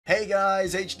Hey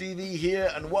guys, HDvee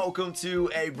here and welcome to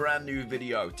a brand new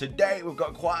video. Today we've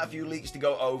got quite a few leaks to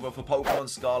go over for Pokemon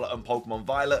Scarlet and Pokemon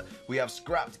Violet. We have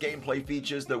scrapped gameplay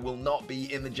features that will not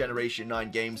be in the Generation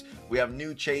 9 games. We have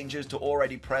new changes to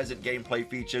already present gameplay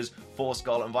features for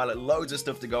Scarlet and Violet. Loads of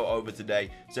stuff to go over today.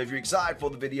 So if you're excited for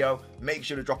the video, make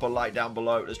sure to drop a like down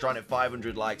below. Let's try and hit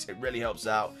 500 likes, it really helps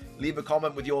out. Leave a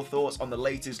comment with your thoughts on the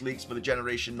latest leaks for the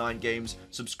Generation 9 games.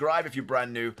 Subscribe if you're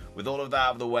brand new. With all of that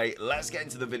out of the way, let's get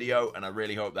into the video, and I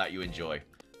really hope that you enjoy.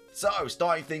 So,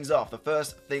 starting things off, the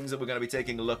first things that we're going to be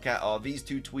taking a look at are these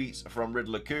two tweets from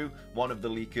Riddler, one of the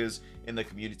leakers in the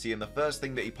community, and the first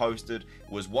thing that he posted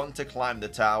was "want to climb the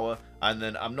tower," and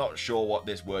then I'm not sure what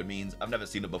this word means. I've never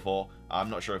seen it before. I'm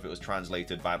not sure if it was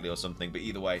translated badly or something, but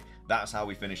either way, that's how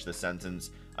we finished the sentence.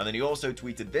 And then he also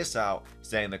tweeted this out,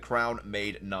 saying the crown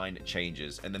made 9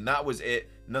 changes, and then that was it.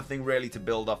 Nothing really to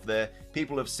build off there.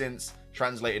 People have since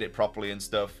translated it properly and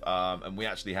stuff, and we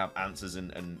actually have answers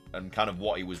and kind of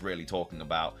what he was really talking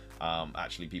about.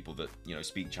 Actually, people that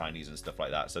speak Chinese and stuff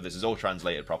like that. So this is all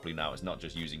translated properly now. It's not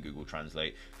just using Google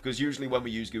Translate, because usually when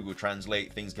we use Google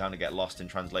Translate, things kind of get lost in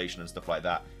translation and stuff like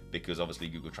that, because obviously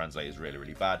Google Translate is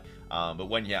really bad. But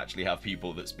when you actually have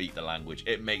people that speak the language,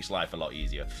 it makes life a lot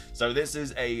easier. So this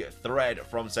is a thread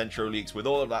from Centro Leaks with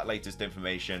all of that latest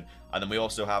information, and then we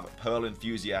also have Pearl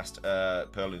Enthusiast,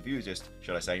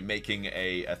 should I say, making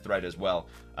a thread as well,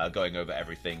 going over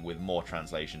everything with more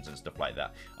translations and stuff like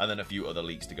that, and then a few other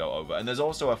leaks to go over. And there's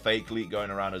also a fake leak going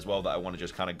around as well that I want to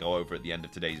just kind of go over at the end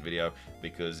of today's video,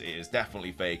 because it is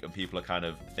definitely fake and people are kind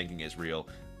of thinking it's real.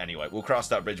 Anyway, we'll cross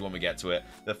that bridge when we get to it.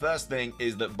 The first thing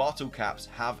is that bottle caps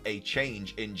have a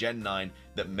change in Gen 9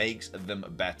 that makes them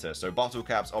better. So bottle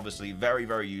caps, obviously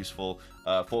very useful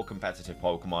for competitive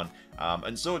Pokemon,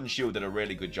 and Sword and Shield did a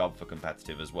really good job for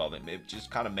competitive as well. It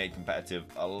just kind of made competitive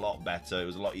a lot better. It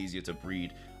was a lot easier to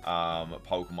breed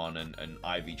Pokemon and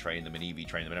IV train them and EV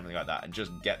train them and everything like that, and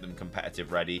just get them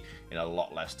competitive ready in a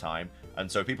lot less time.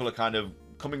 And so people are kind of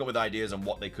coming up with ideas on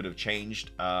what they could have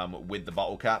changed with the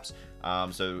bottle caps.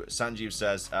 So Sanjeev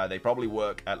says they probably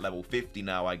work at level 50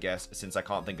 now, I guess, since I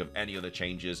can't think of any other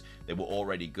changes. They were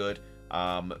already good.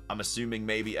 I'm assuming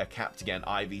maybe a cap to get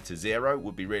an IV to 0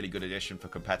 would be really good addition for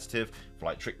competitive, for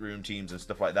like trick room teams and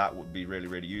stuff like that. Would be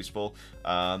really useful.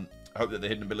 I hope that the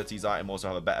hidden abilities item also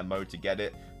have a better mode to get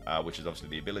it, which is obviously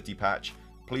the ability patch.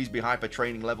 Please be hyper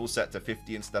training level set to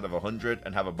 50 instead of 100,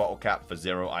 and have a bottle cap for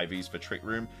 0 IVs for trick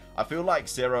room. I feel like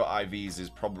 0 IVs is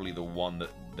probably the one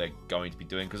that they're going to be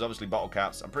doing, because obviously bottle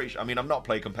caps, I'm pretty sure, I mean, I've not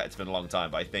played competitive in a long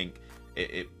time, but I think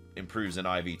it improves an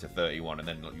IV to 31, and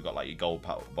then you've got like your gold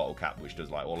bottle cap, which does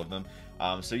like all of them.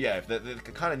 So yeah, if there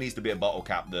kind of needs to be a bottle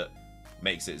cap that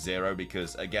makes it 0,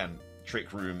 because again,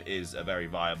 trick room is a very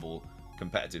viable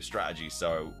competitive strategy,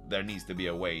 so there needs to be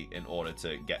a way in order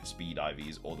to get speed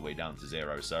IVs all the way down to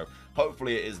 0. So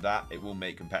hopefully it is that. It will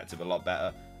make competitive a lot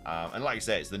better, and like I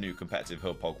say, it's the new competitive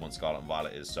hub Pokemon Scarlet and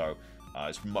Violet is, so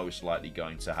it's most likely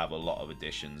going to have a lot of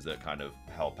additions that kind of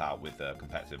help out with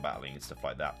competitive battling and stuff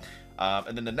like that.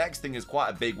 And then the next thing is quite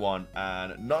a big one,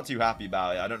 and not too happy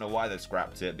about it. I don't know why they've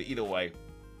scrapped it, but either way,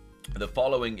 the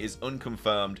following is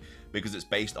unconfirmed because it's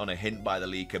based on a hint by the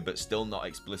leaker, but still not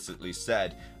explicitly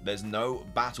said. There's no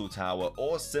battle tower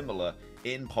or similar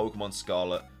in Pokemon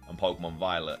Scarlet and Pokemon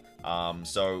Violet.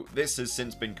 So this has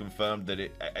since been confirmed that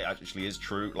it actually is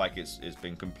true. Like it's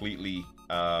been completely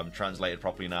translated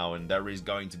properly now, and there is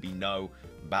going to be no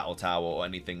battle tower or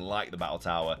anything like the battle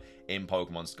tower in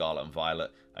Pokemon Scarlet and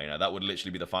Violet. That would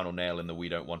literally be the final nail in the "we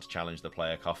don't want to challenge the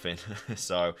player" coffin.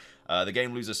 So the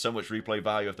game loses so much replay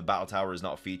value if the battle tower is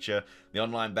not a feature. The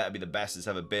online better be the best it's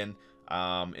ever been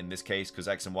in this case, because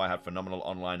X and Y had phenomenal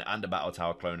online and a battle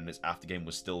tower clone, and its after game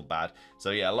was still bad.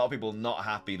 So yeah, a lot of people not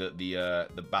happy that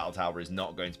the battle tower is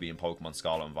not going to be in Pokemon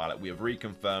Scarlet and Violet. We have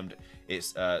reconfirmed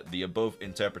it's the above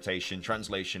interpretation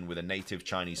translation with a native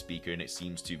Chinese speaker, and it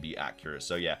seems to be accurate.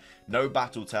 So yeah, no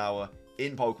battle tower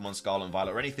in Pokemon Scarlet and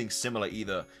Violet or anything similar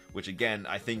either, which again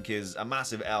I think is a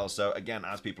massive L. So again,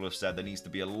 as people have said, there needs to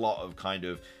be a lot of kind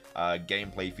of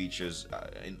gameplay features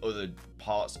in other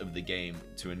parts of the game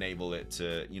to enable it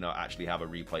to actually have a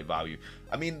replay value.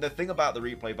 I mean, the thing about the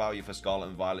replay value for Scarlet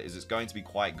and Violet is it's going to be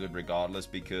quite good regardless,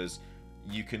 because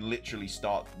you can literally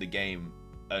start the game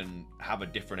and have a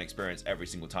different experience every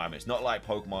single time. It's not like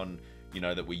Pokemon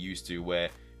that we're used to, where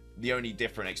the only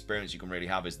different experience you can really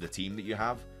have is the team that you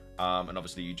have. and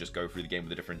obviously you just go through the game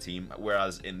with a different team.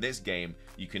 Whereas in this game,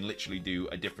 you can literally do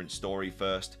a different story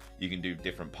first. You can do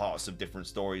different parts of different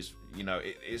stories. You know,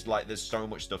 it's like there's so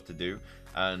much stuff to do.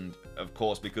 And of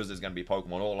course, because there's going to be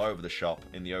Pokemon all over the shop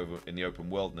in the open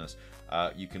worldness,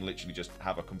 you can literally just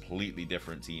have a completely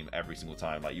different team every single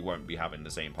time. Like, you won't be having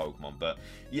the same Pokemon. But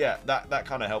yeah, that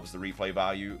kind of helps the replay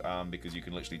value, because you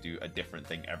can literally do a different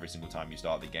thing every single time you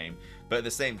start the game. But at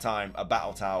the same time, a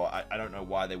battle tower, I don't know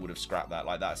why they would have scrapped that.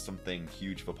 Like, that's something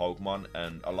huge for Pokemon,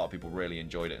 and a lot of people really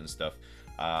enjoyed it and stuff.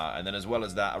 And then as well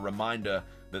as that, a reminder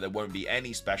that there won't be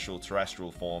any special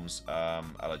terrestrial forms, a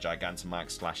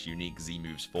Gigantamax / unique Z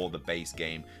moves for the base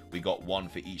game. We got one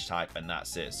for each type, and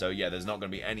that's it. So yeah, there's not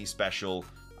going to be any special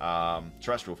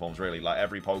terrestrial forms really. Like,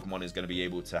 every Pokemon is going to be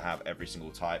able to have every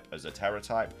single type as a Terra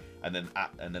type, and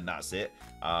then that's it.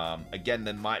 Again,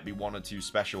 there might be 1 or 2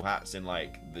 special hats in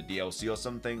like the DLC or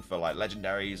something for like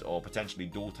legendaries, or potentially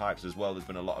dual types as well. There's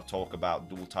been a lot of talk about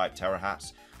dual type Terra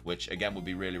hats, which again would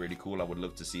be really, really cool. I would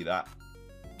love to see that.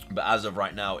 But as of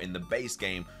right now, in the base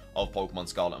game of Pokemon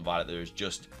Scarlet and Violet, there is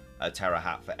just a Terra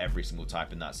hat for every single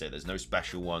type, and that's it. There's no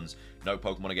special ones. No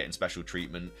Pokemon are getting special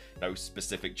treatment. No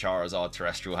specific Charizard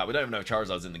terrestrial hat. We don't even know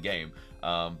Charizard's in the game.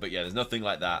 But yeah, there's nothing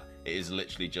like that. It is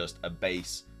literally just a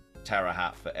base Terra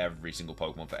hat for every single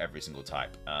Pokemon for every single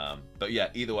type. But yeah,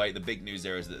 either way, the big news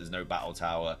there is that there's no battle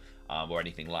tower or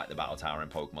anything like the battle tower in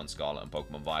Pokemon Scarlet and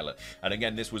Pokemon Violet. And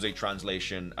again, this was a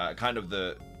translation, kind of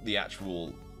the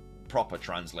actual proper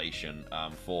translation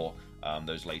for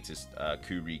those latest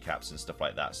coup recaps and stuff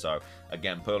like that. So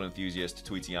again, Pearl Enthusiast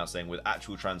tweeting out saying, with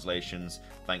actual translations,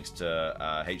 thanks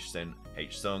to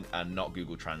H-Sung and not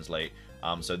Google Translate.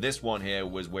 So this one here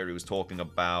was where he was talking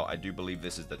about, I do believe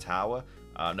this is the tower.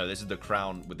 No, this is the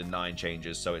crown with the 9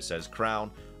 changes. So it says crown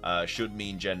should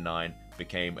mean Gen 9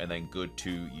 became, and then good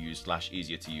to use /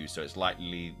 easier to use. So it's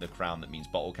likely the crown that means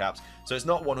bottle caps. So it's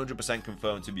not 100%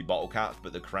 confirmed to be bottle caps,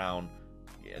 but the crown,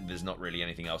 there's not really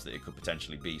anything else that it could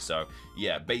potentially be. So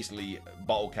yeah, basically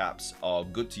bottle caps are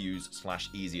good to use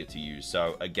 / easier to use.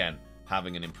 So again,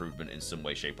 having an improvement in some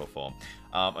way, shape, or form.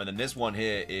 And then this one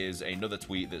here is another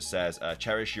tweet that says,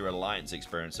 cherish your alliance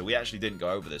experience. So we actually didn't go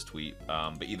over this tweet,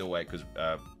 but either way, because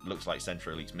looks like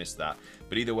Central Leagues missed that.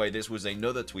 But either way, this was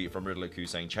another tweet from Riddler-Ku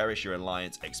saying, cherish your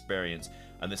alliance experience.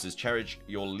 And this is cherish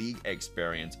your league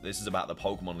experience. This is about the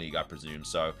Pokemon League, I presume.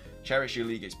 So cherish your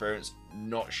league experience.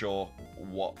 Not sure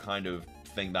what kind of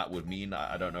thing that would mean.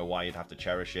 I don't know why you'd have to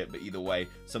cherish it, but either way,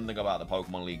 something about the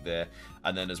Pokemon League there.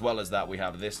 And then as well as that, we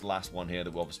have this last one here that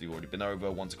we've obviously already been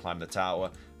over. Want to climb the tower.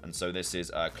 And so this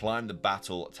is climb the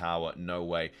battle tower, no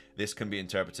way. This can be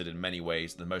interpreted in many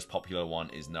ways. The most popular one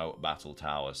is no battle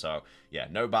tower. So yeah,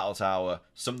 no battle tower,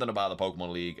 something about the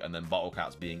Pokemon League, and then bottle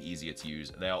caps being easier to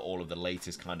use. They are all of the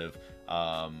latest kind of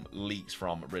leaks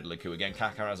from Riddler-Ku. Again,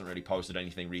 Kaka hasn't really posted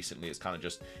anything recently. It's kind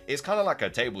of like a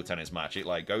table tennis match. It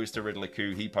like goes to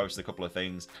Riddler-Ku, he posts a couple of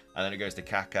things, and then it goes to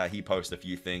Kaka, he posts a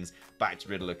few things, back to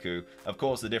Riddler-Ku. Of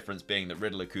course, the difference being that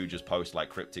Riddler-Ku just posts like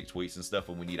cryptic tweets and stuff,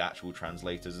 and we need actual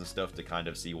translators and stuff to kind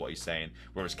of see what he's saying.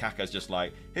 Whereas Kaka's just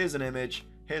like, here's an image,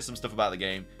 here's some stuff about the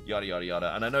game, yada yada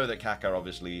yada. And I know that Kaka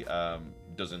obviously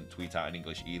doesn't tweet out in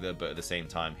English either, but at the same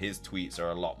time, his tweets are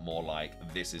a lot more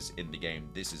like, this is in the game,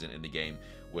 this isn't in the game,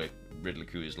 where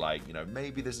Riddler-Ku is like, you know,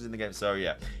 maybe this is in the game. So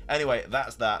yeah, anyway,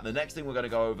 that's that. The next thing we're going to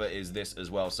go over is this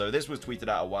as well. So this was tweeted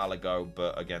out a while ago,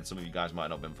 but again, some of you guys might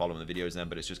not have been following the videos then,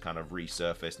 but it's just kind of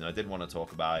resurfaced, and I did want to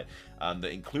talk about it.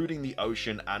 That including the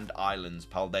ocean and islands,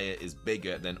 Paldea is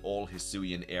bigger than all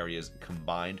Hisuian areas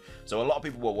combined. So a lot of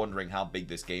people were wondering how big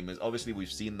this game is. Obviously,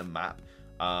 we've seen the map.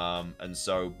 And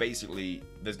so basically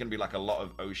there's going to be like a lot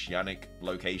of oceanic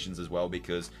locations as well,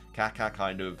 because Kaka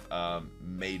kind of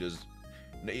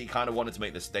he kind of wanted to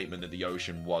make the statement that the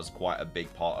ocean was quite a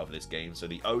big part of this game. So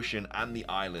the ocean and the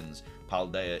islands,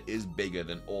 Paldea is bigger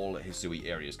than all Hisui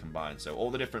areas combined. So all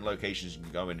the different locations you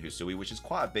can go in Hisui, which is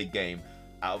quite a big game,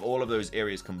 out of all of those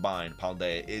areas combined,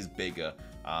 Paldea is bigger.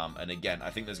 And again,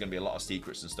 I think there's going to be a lot of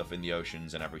secrets and stuff in the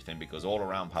oceans and everything, because all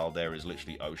around Paldea is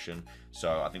literally ocean.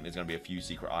 So I think there's going to be a few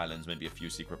secret islands, maybe a few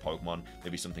secret Pokemon,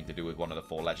 maybe something to do with one of the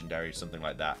 4 legendaries, something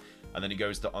like that. And then he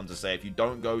goes on to say, if you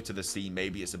don't go to the sea,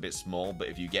 maybe it's a bit small, but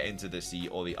if you get into the sea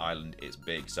or the island, it's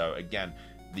big. So again,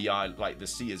 the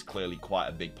sea is clearly quite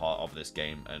a big part of this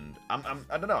game, and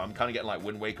I don't know, I'm kind of getting like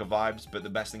Wind Waker vibes. But the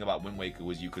best thing about Wind Waker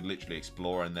was you could literally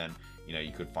explore, and then, you know,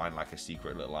 you could find like a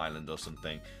secret little island or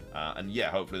something. And yeah,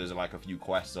 hopefully there's like a few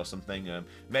quests or something.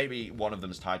 Maybe one of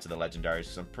them is tied to the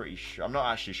legendaries, because I'm not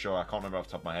actually sure. I can't remember off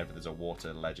the top of my head if there's a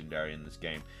water legendary in this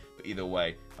game. But either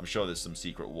way, I'm sure there's some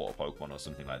secret water Pokemon or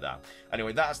something like that.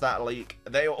 Anyway, that's that leak.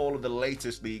 They are all of the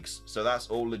latest leaks, so that's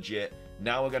all legit.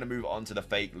 Now we're going to move on to the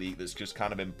fake leak that's just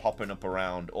kind of been popping up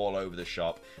around all over the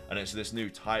shop, and it's this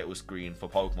new title screen for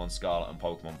Pokemon Scarlet and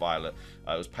Pokemon Violet.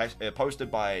 It was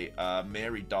posted by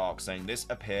Mary Dark, saying this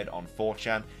appeared on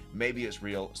 4chan. Maybe it's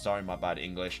real. Sorry, my bad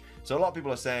English. So a lot of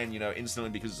people are saying, you know, instantly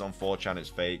because it's on 4chan it's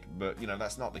fake, but you know,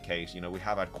 that's not the case. You know, we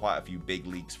have had quite a few big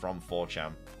leaks from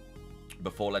 4chan.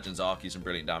 Before Legends Arceus and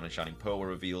Brilliant Diamond and Shining Pearl were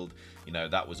revealed, you know,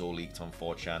 that was all leaked on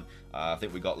 4chan. I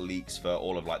think we got leaks for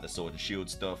all of like the Sword and Shield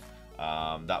stuff.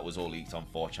 That was all leaked on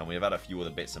 4chan. We have had a few other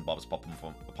bits and bobs pop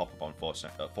up on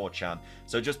 4chan.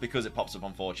 So just because it pops up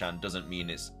on 4chan doesn't mean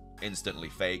it's instantly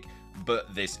fake,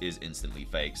 but this is instantly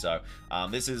fake. So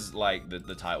this is like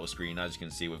the title screen. As you can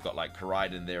see, we've got like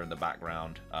Koraidon there in the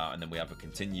background, and then we have a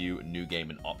continue, new game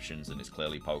and options, and it's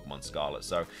clearly Pokemon Scarlet.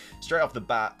 So straight off the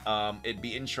bat, it'd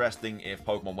be interesting if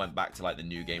Pokemon went back to like the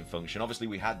new game function. Obviously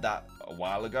we had that a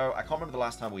while ago. I can't remember the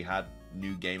last time we had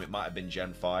new game. It might have been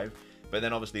Gen 5. But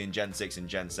then obviously in Gen 6 and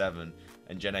Gen 7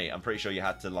 and Gen 8, I'm pretty sure you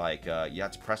had to like you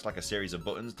had to press like a series of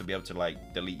buttons to be able to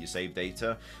like delete your save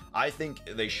data. I think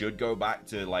they should go back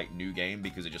to like new game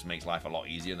because it just makes life a lot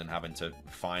easier than having to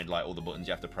find like all the buttons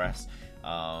you have to press.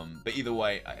 But either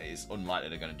way, it's unlikely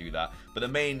they're going to do that. But the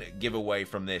main giveaway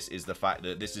from this is the fact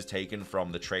that this is taken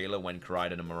from the trailer when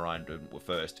Koraidon and Miraidon were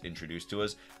first introduced to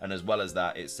us, and as well as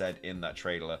that, it said in that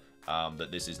trailer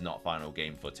that this is not final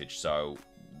game footage. So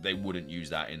they wouldn't use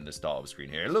that in the startup screen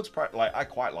here. It looks like, I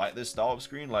quite like this startup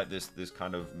screen, like this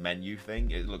kind of menu thing.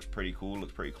 It looks pretty cool,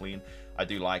 looks pretty clean. I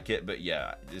do like it, but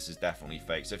yeah, this is definitely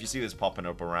fake. So if you see this popping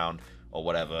up around or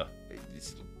whatever,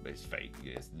 it's fake.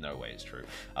 There's no way it's true.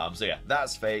 So yeah,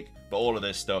 that's fake, but all of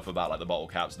this stuff about like the bottle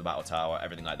caps, the battle tower,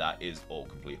 everything like that is all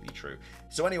completely true.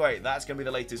 So anyway, that's going to be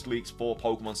the latest leaks for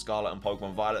Pokemon Scarlet and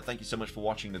Pokemon Violet. Thank you so much for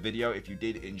watching the video. If you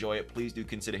did enjoy it, please do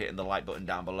consider hitting the like button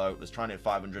down below. Let's try and hit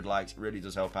 500 likes. It really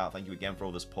does help out. Thank you again for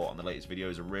all the support on the latest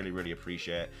videos. I really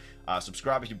appreciate it.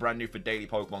 Subscribe if you're brand new for daily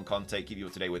Pokemon content. Keep you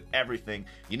up to date with everything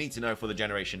you need to know for the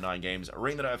Generation 9 games.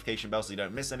 Ring the notification bell so you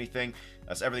don't miss anything.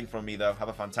 That's everything from me though. Have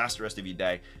a fantastic rest of your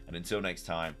day, and until next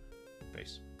time,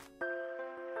 peace.